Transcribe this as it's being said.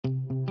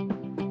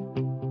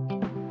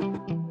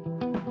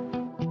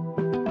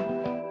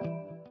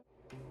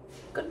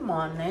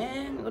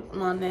morning. Good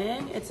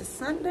morning. It's a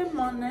Sunday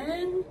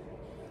morning.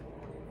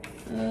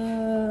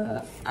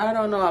 I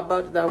don't know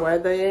about the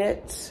weather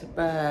yet,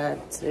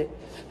 but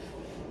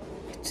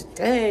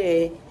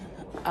today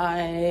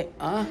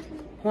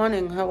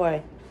morning. How are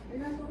you?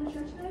 You're not going to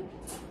church today?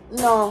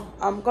 No,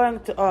 I'm going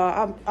to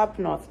I'm up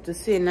north to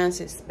see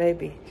Nancy's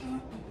baby.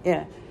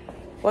 Yeah.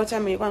 What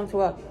time are you going to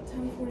work?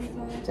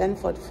 10:45.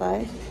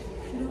 10:45.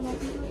 You know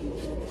Alton's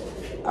working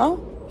today? Oh?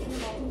 You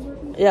know Alton's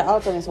working? Yeah,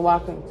 Alton is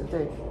working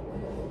today.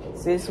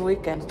 It's this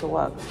weekend to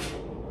work.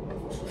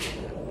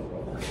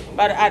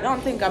 But I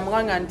don't think I'm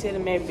going until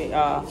maybe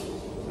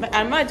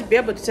I might be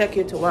able to take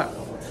you to work.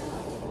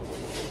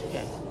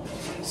 Okay.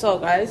 So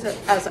guys,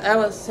 as I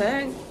was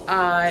saying,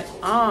 I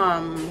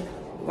am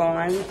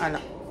going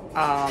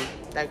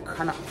like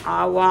an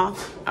hour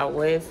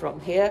away from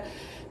here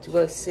to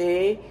go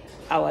see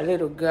our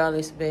little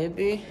girl's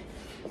baby.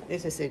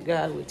 This is a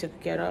girl we took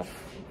care of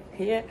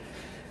here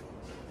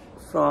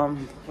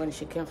from when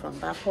she came from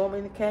back home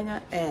in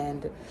Kenya,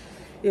 and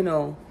you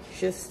know,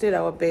 she's still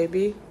our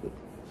baby.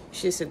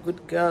 She's a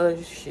good girl.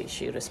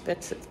 She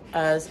respects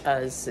us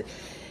as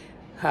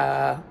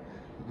her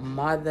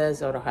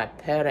mothers or her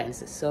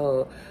parents.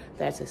 So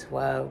that is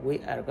why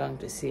we are going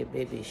to see a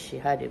baby. She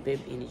had a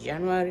baby in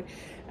January,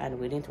 and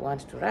we didn't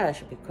want to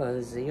rush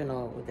because, you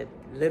know, with a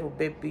little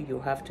baby, you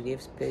have to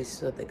give space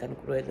so they can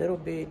grow a little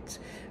bit.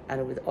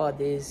 And with all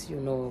this, you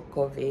know,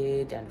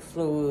 COVID and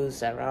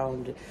flus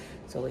around,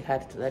 so we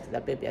had to let the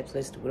baby at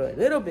least grow a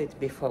little bit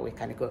before we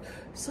can go.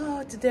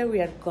 So today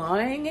we are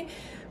going.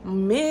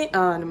 Me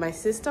and my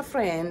sister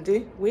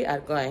friend, we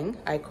are going.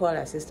 I call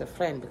her sister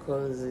friend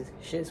because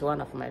she's one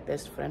of my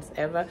best friends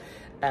ever,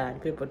 and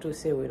people do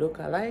say we look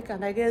alike,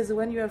 and I guess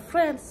when you're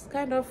friends,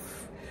 kind of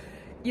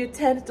you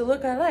tend to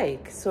look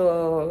alike.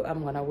 So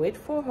I'm gonna wait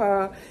for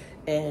her,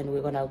 and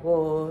we're gonna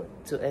go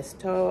to a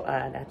store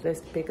and at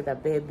least pick the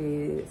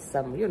baby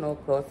some, you know,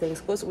 clothing,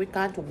 because we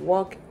can't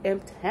walk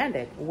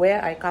empty-handed.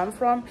 Where I come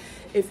from,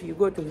 if you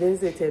go to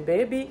visit a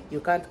baby, you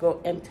can't go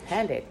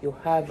empty-handed. You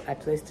have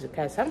at least to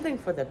carry something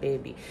for the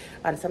baby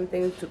and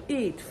something to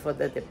eat for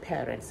the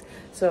parents.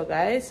 So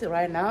guys,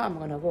 right now I'm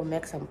gonna go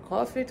make some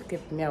coffee to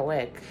keep me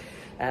awake.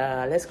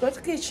 Let's go to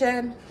the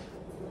kitchen.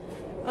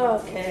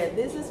 Okay,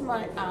 this is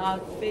my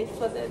outfit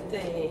for the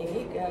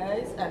day,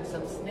 guys, and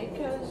some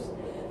sneakers.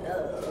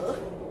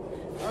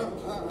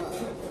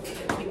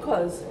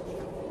 Because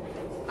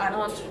I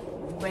don't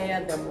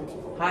wear them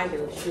high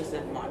heel shoes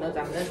anymore, not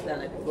unless they're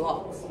like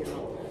blocks, you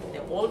know.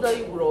 The older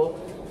you grow,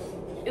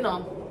 you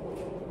know,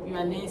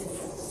 your knees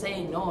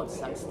say no to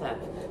some stuff.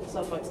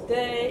 So for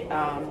today,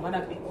 I'm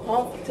gonna be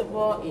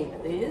comfortable in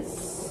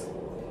this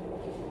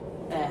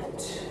and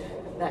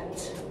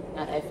that,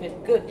 and I feel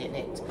good in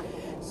it.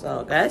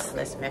 So guys,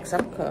 let's make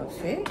some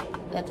coffee.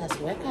 Let us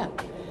wake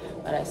up.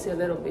 But I see a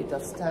little bit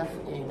of stuff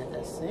in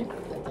the sink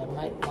that I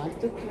might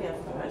want to clear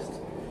first.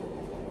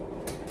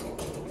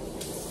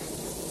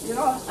 You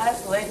know,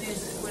 as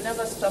ladies, we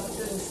never stop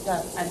doing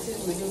stuff until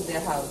we leave the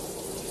house.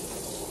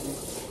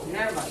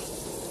 Never.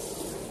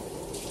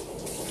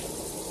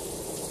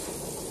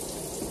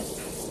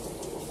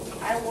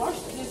 I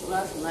washed this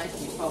last night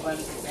before going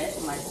to bed.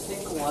 My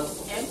sink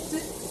was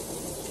empty.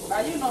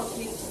 But you know,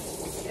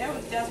 kids, they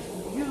would just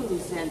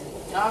use and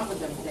dump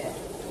them there.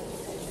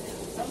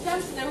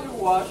 Sometimes they will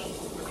wash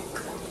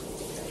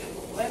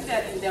when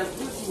they're in their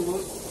good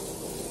mood,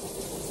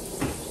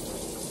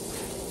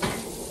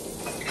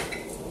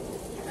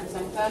 and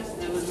sometimes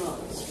they will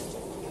not.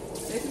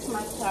 This is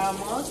my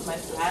thermos, my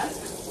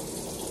flask.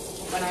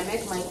 When I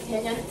make my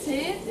Kenyan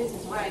tea, this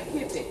is where I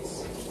keep it.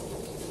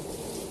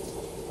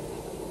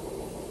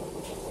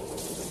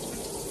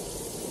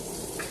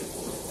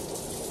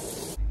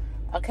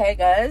 Okay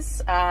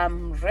guys,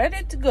 I'm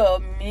ready to go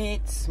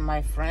meet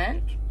my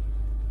friend.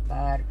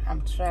 But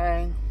I'm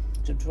trying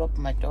to drop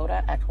my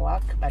daughter at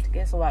work. But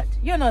guess what?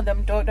 You know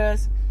them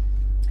daughters,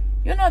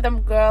 you know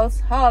them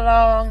girls, how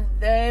long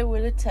they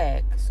will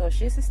take. So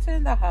she's still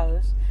in the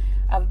house.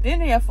 I've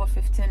been here for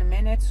 15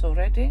 minutes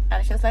already,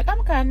 and she's like,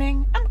 I'm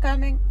coming.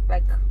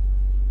 Like,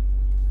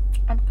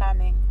 I'm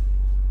coming.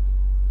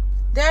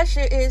 There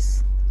she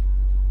is.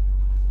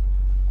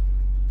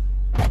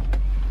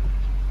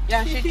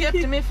 Yeah, she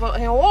kept me for a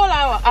whole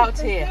hour out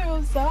here.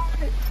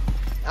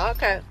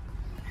 Okay.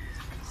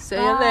 See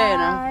you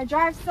later.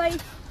 Drive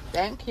safe.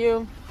 Thank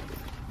you.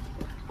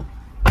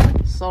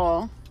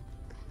 So,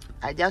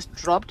 I just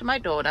dropped my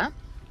daughter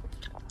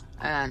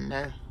and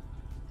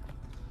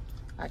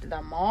at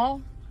the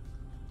mall,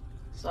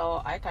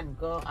 so I can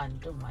go and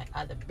do my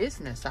other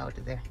business out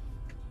there.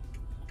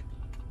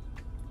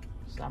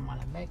 So I'm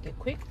gonna make a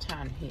quick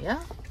turn here.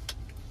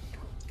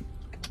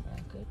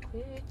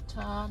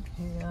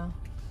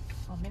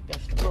 Or maybe I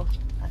should go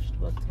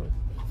through.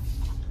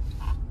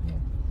 Yeah.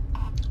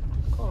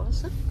 Of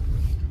course.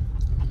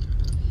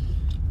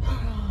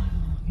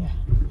 Yeah,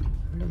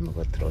 let me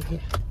go through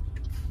here.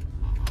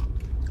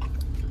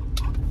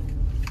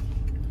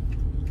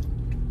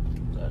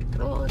 Go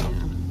through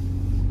here.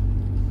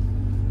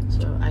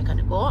 So I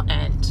can go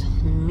and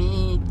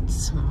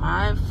meet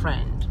my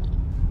friend.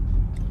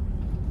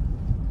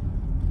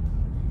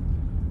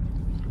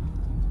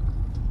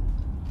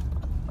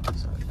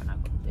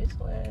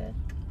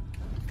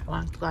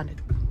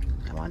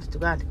 wanted to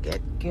go and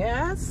get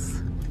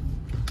gas.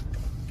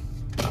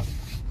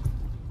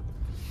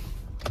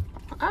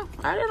 Oh,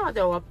 I didn't know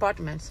there were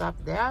apartments up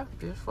there.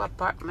 Beautiful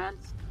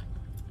apartments.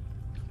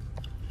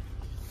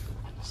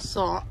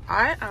 So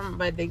I am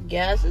by the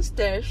gas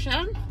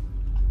station.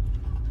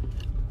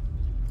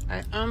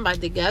 I am by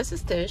the gas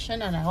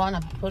station and I want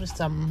to put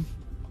some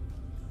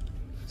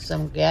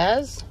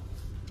gas.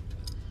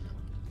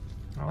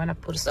 I want to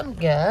put some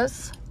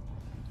gas.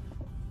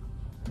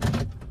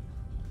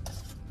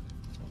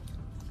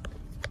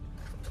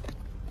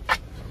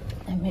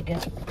 Let me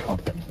get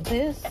open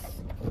this.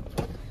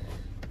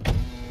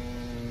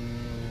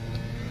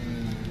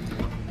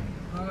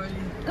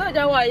 Good,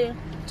 how are you?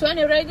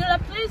 20 regular,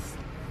 please.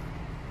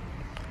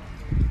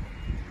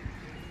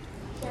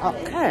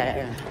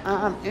 Okay,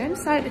 I'm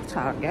inside the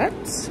Target.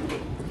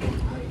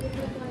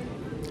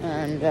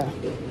 And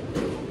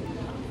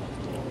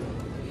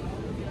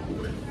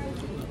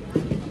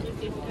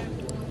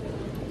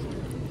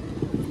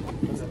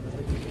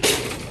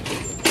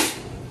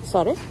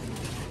sorry.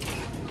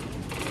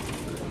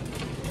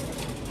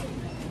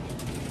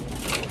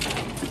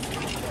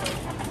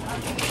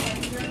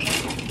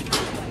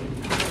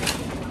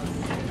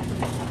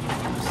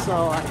 So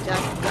I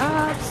just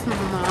got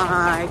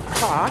my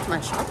cart,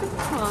 my shopping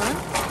cart,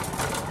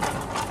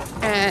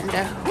 and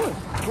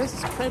this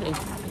is pretty.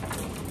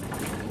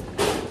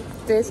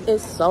 This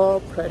is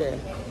so pretty.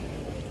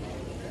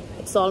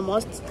 It's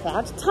almost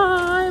start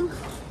time.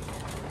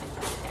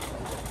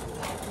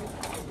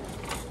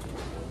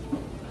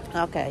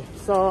 Okay,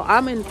 so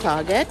I'm in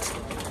Target.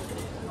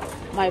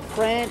 My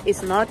friend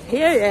is not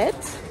here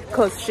yet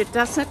because she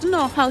doesn't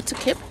know how to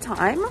keep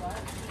time.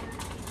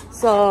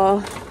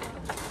 So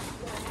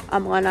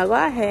I'm gonna go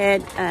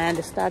ahead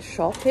and start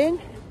shopping.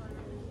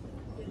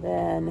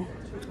 Then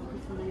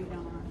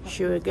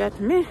she will get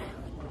me.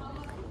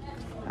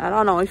 I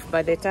don't know if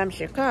by the time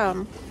she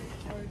comes,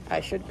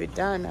 I should be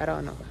done. I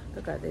don't know.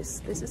 Look at this.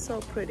 This is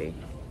so pretty.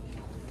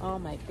 Oh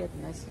my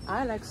goodness.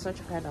 I like such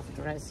kind of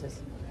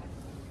dresses.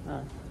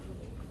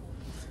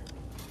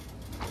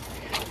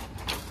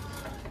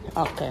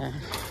 Okay.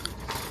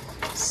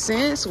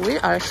 Since we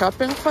are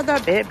shopping for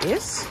the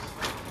babies,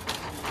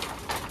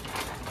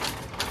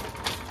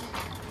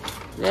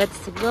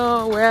 let's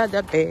go where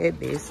the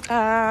babies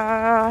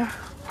are.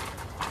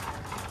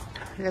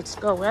 Let's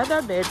go where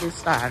the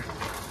babies are.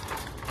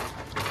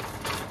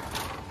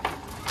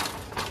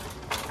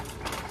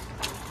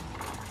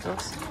 So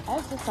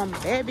I see some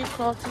baby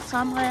clothes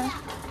somewhere.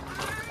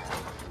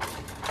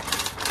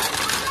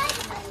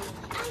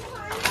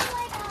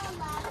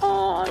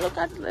 Oh, look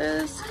at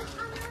this.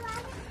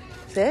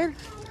 See?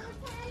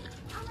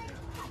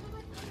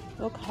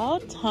 Look how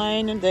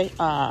tiny they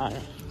are.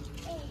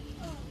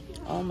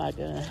 Oh my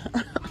goodness.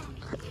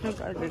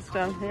 Look at this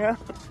down here.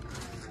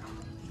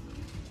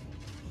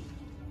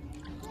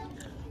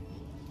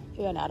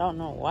 And I don't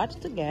know what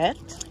to get.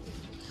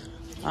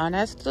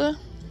 Honestly,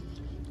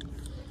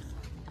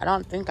 I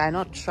don't think I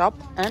know shop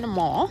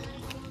anymore.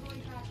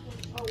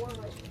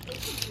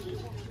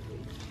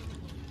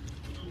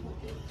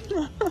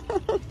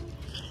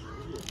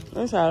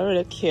 These are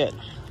really cute.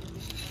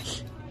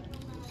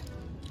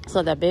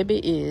 So the baby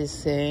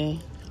is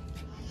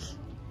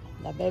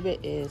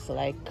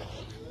like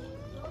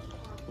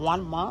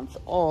 1 month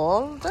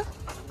old.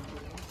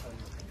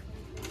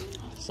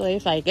 So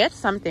if I get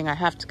something, I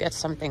have to get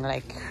something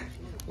like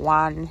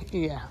 1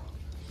 year,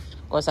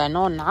 because I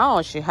know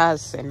now she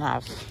has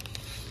enough.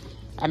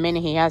 I mean,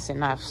 he has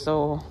enough,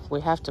 so we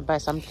have to buy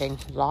something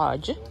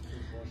large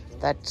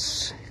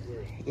that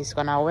he's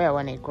gonna wear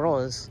when he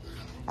grows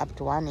up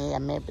to 1 year,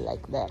 maybe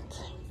like that.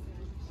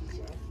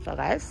 So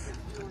guys,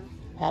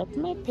 help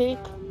me pick.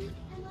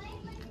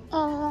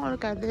 Oh,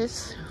 look at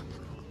this.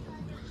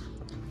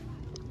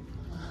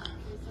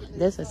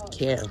 This is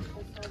cute.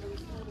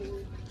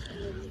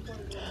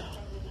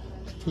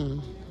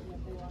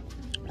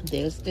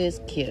 This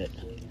is cute.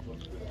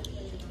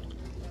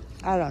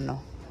 I don't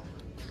know.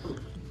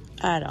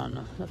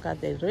 Look at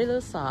these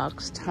little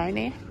socks,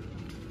 tiny.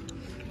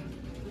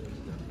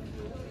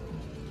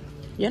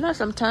 You know,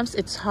 sometimes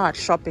it's hard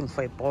shopping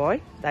for a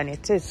boy than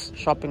it is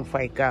shopping for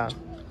a girl.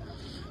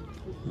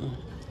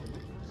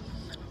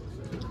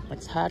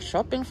 It's hard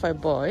shopping for a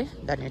boy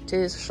than it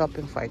is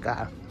shopping for a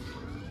girl.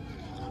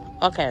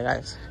 Okay,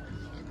 guys.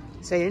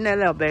 See you in a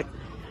little bit.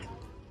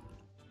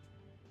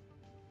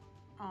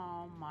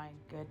 Oh my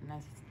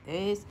goodness.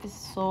 This is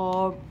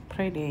so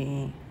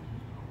pretty.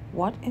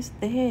 What is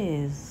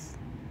this?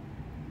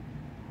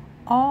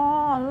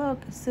 Oh, look.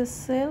 It's a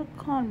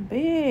silicone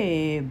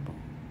babe.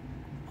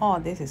 Oh,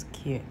 this is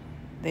cute.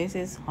 This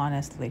is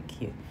honestly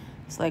cute.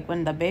 It's like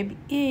when the baby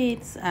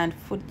eats and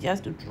food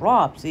just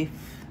drops if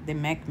they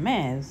make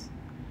mess.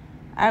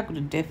 I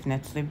could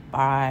definitely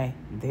buy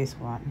this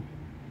one.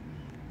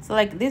 It's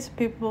like these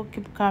people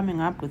keep coming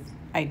up with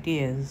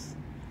ideas.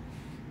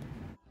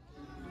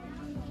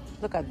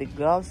 Look at the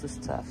girls'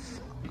 stuff.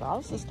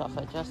 Girls' stuff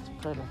are just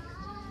pretty.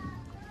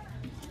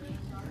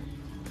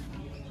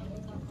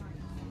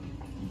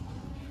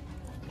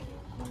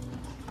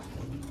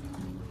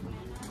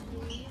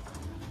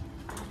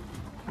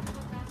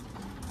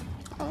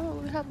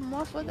 have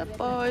more for the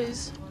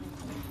boys.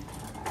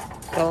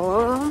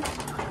 So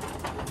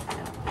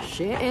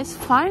she is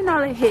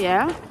finally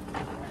here.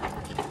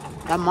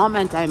 The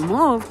moment I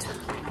moved,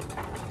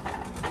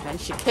 then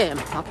she came.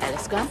 Okay,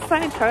 let's go and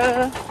find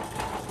her.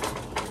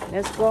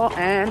 Let's go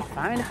and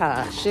find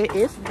her. She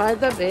is by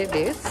the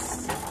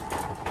babies.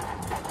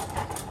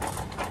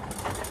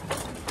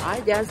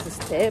 I just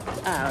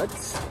stepped out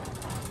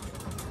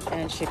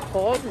and she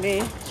called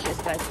me.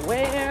 She's like,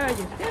 where are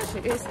you? There she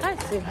is. I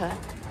see her.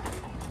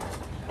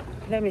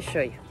 Let me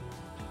show you.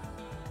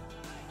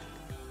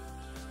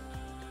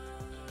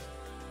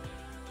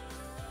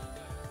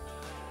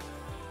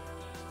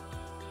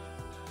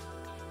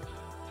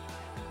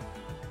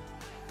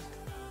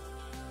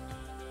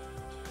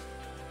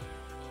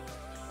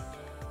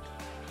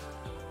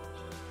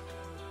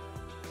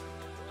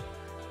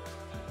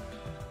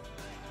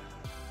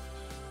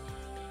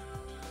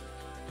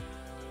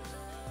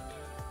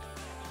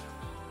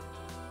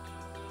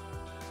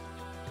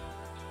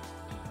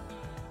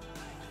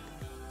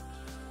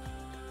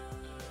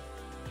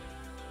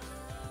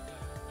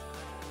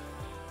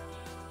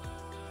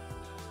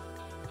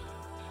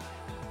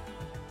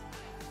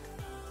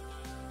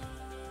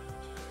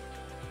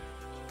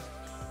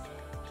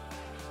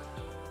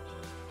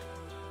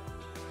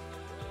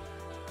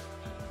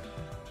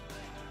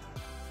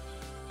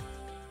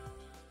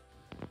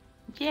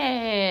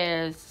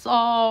 Yes,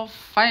 so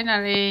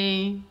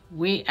finally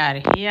we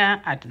are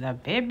here at the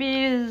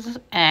babies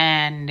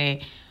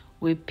and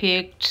we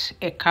picked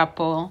a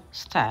couple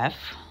stuff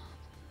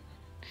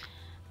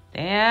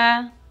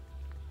there.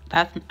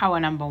 That's our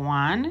number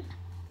one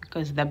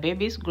because the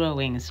baby is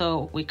growing,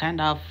 so we kind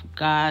of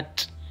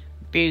got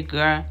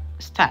bigger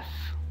stuff.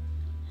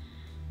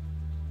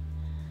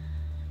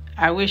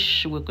 I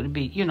wish we could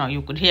be,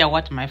 you could hear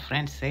what my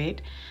friend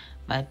said,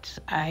 but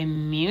I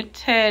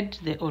muted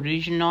the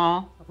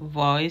original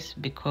voice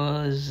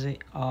because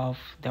of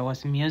there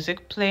was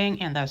music playing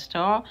in the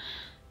store,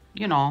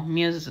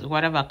 music,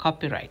 whatever,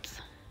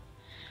 copyrights.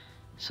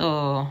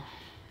 So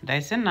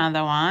there's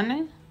another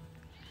one.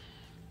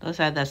 Those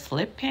are the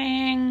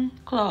sleeping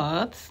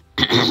clothes.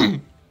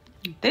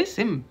 They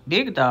seem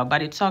big though,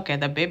 but it's okay.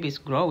 The baby's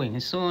growing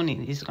soon.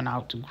 He's gonna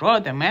have to grow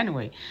them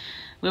anyway.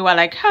 We were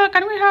like,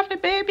 can we have a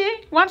baby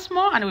once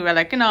more? And we were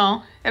like,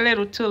 a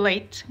little too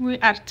late. We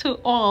are too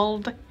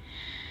old.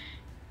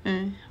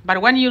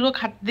 But when you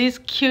look at these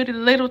cute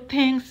little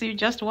things, you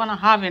just want to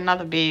have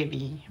another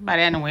baby. But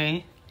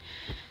anyway,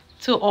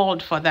 too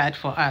old for that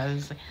for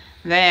us.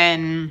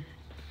 Then,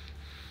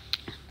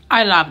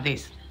 I love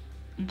this.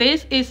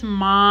 This is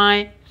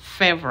my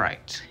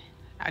favorite.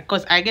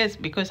 Because I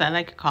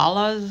like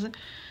colors.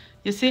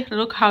 You see,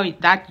 look how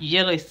that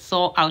yellow is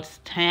so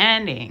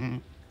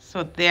outstanding.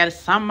 So there's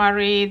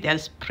summery,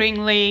 there's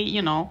springly,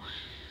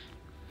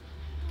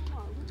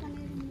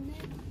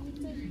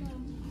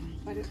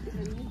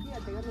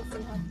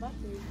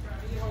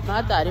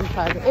 Not that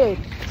important.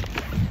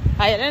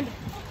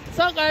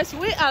 So guys,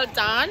 we are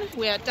done.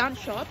 We are done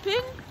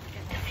shopping.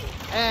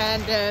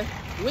 And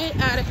we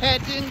are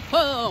heading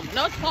home.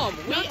 Not home.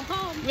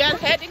 We are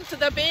heading to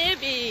the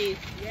baby.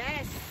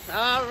 Yes.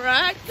 All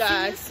right,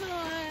 guys.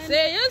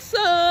 See you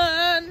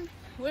soon.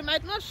 We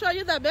might not show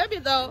you the baby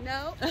though.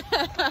 No.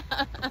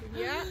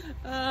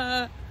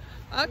 Yeah.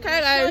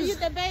 Okay, guys. Show you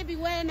the baby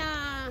when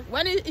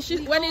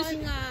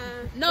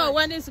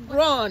it's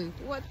grown.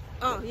 What?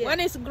 Oh, yeah. When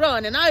it's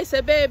grown, and now it's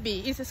a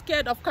baby. It's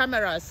scared of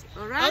cameras.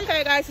 All right.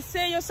 Okay, guys.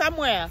 See you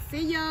somewhere.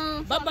 See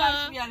you. Bye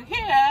bye.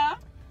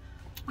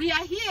 We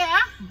are here.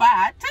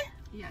 But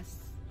Yes.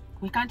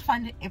 we can't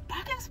find a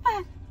parking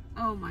spot.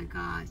 Oh my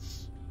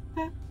gosh.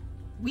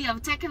 We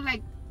have taken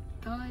like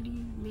 30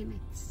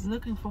 minutes.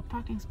 Looking for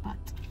parking spot,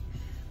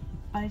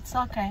 but it's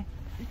okay.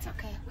 It's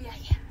okay. We are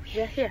here.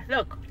 We're here.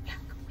 Look.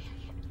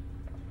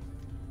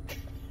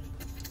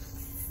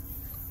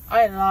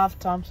 I love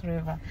Tom's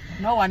River.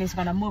 No one is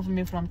gonna move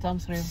me from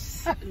Tom's River.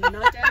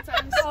 Not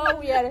anytime soon. Oh,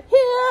 we are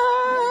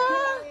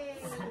here.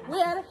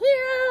 We are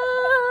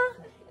here.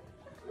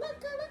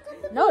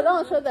 No,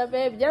 don't show the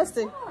baby. Just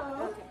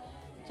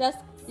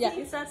yeah.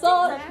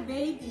 So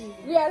Baby.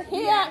 we are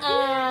here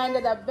and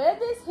the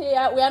baby's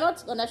here. We are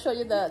not gonna show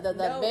you the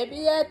baby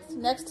yet.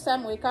 Next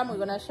time we come, we're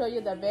gonna show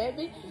you the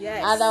baby.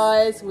 Yes.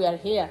 Otherwise, we are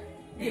here.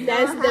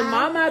 There's the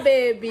mama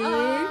baby.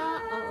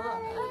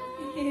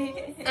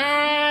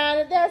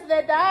 And there's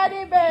the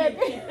daddy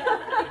baby.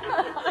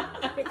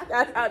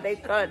 That's how they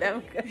call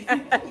them.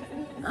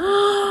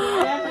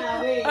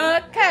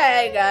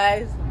 Okay,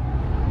 guys.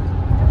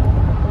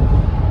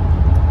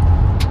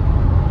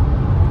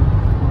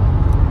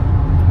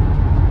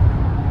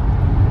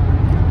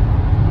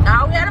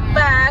 Now we are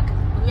back.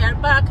 We are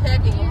back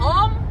heading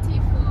home.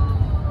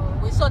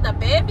 We saw the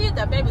baby.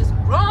 The baby's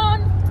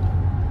grown.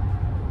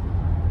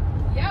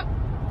 Yep.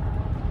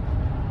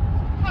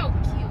 How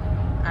cute.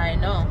 I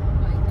know.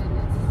 My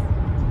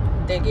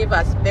goodness. They give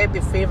us baby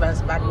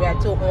fevers, but we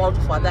are too old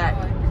for that.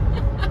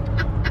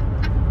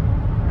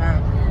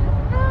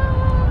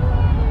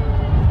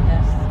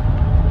 Yes.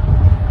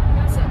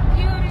 That's a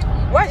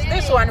beautiful What's day.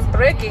 this one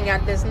braking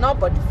and there's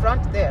nobody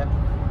front there.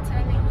 I'm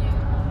telling you.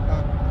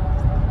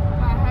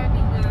 By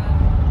having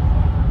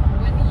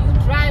when you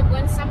drive,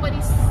 when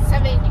somebody's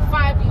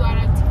 75, you are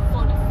at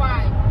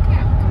 45.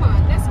 Yeah, come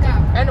on, let's go.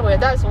 Anyway,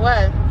 that's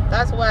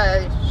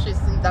why she's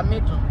in the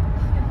middle,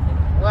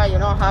 where you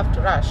don't have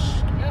to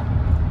rush. Yep.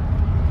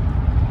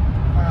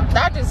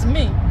 That is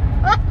me.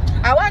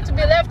 I want to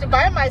be left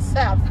by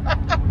myself.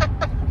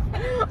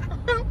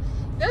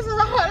 This is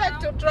how I like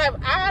to drive.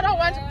 I don't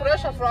want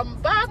pressure from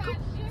back,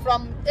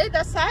 from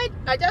either side.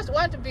 I just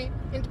want to be,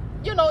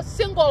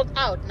 singled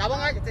out.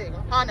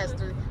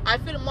 Honestly, I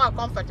feel more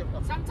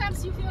comfortable.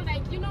 Sometimes you feel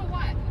like, you know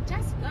what?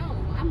 Just go.